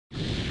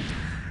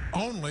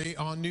Only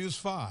on News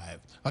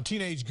 5. A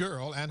teenage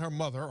girl and her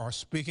mother are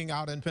speaking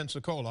out in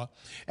Pensacola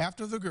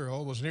after the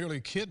girl was nearly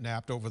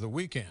kidnapped over the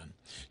weekend.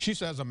 She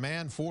says a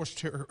man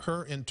forced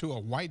her into a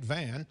white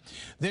van,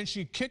 then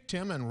she kicked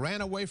him and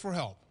ran away for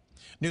help.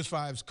 News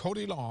 5's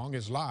Cody Long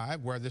is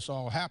live where this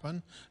all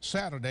happened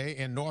Saturday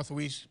in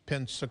northwest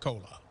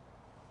Pensacola.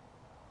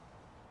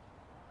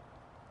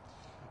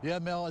 Yeah,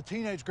 Mel, a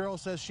teenage girl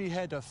says she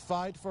had to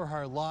fight for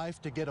her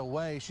life to get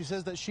away. She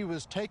says that she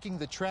was taking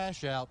the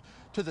trash out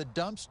to the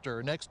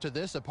dumpster next to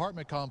this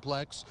apartment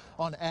complex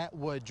on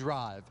Atwood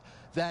Drive.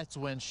 That's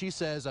when she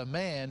says a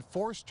man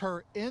forced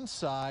her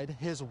inside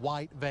his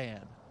white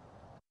van.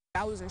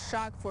 I was in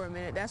shock for a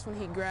minute. That's when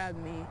he grabbed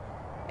me.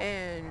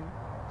 And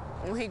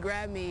when he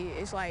grabbed me,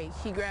 it's like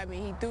he grabbed me,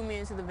 he threw me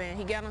into the van.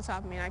 He got on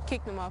top of me and I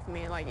kicked him off of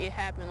me. And like it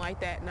happened like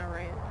that and I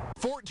ran.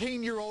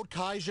 14-year-old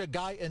Kaija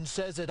Guyton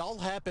says it all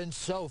happened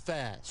so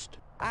fast.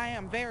 I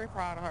am very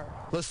proud of her.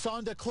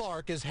 LaSonda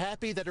Clark is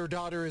happy that her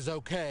daughter is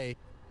okay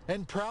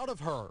and proud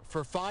of her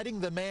for fighting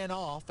the man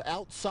off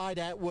outside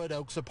Atwood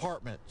Oaks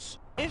Apartments.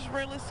 It's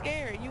really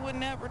scary. You would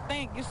never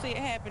think. You see it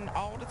happen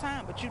all the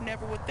time, but you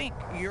never would think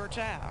your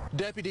child.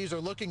 Deputies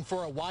are looking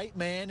for a white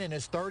man in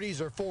his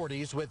 30s or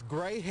 40s with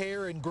gray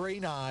hair and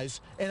green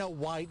eyes in a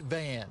white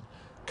van.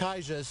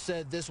 Kaija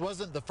said this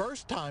wasn't the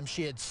first time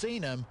she had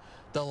seen him.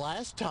 The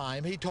last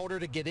time he told her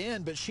to get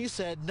in, but she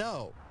said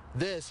no.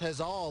 This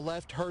has all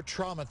left her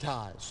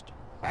traumatized.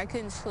 I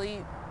couldn't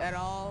sleep at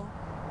all.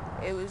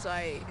 It was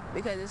like,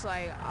 because it's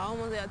like I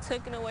almost got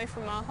taken away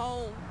from my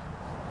home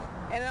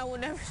and I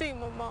would never see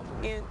my mom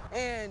again.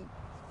 And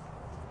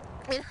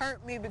it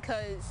hurt me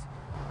because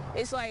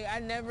it's like I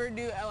never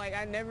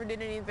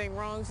did anything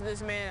wrong to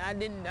this man. I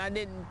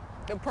didn't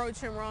approach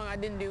him wrong. I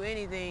didn't do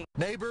anything.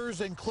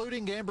 Neighbors,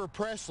 including Amber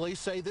Presley,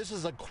 say this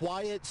is a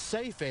quiet,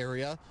 safe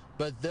area,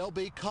 but they'll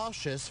be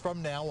cautious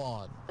from now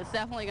on. It's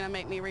definitely going to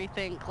make me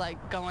rethink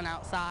like going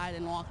outside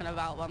and walking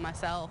about by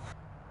myself.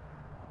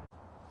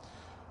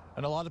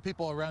 And a lot of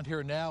people around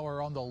here now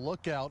are on the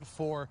lookout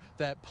for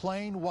that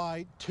plain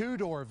white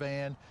two-door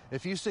van.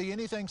 If you see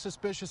anything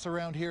suspicious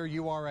around here,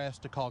 you are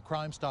asked to call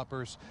Crime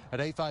Stoppers at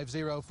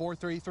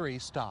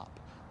 850-433-STOP.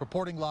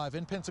 Reporting live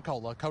in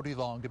Pensacola, Cody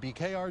Long,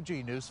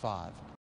 WKRG News 5.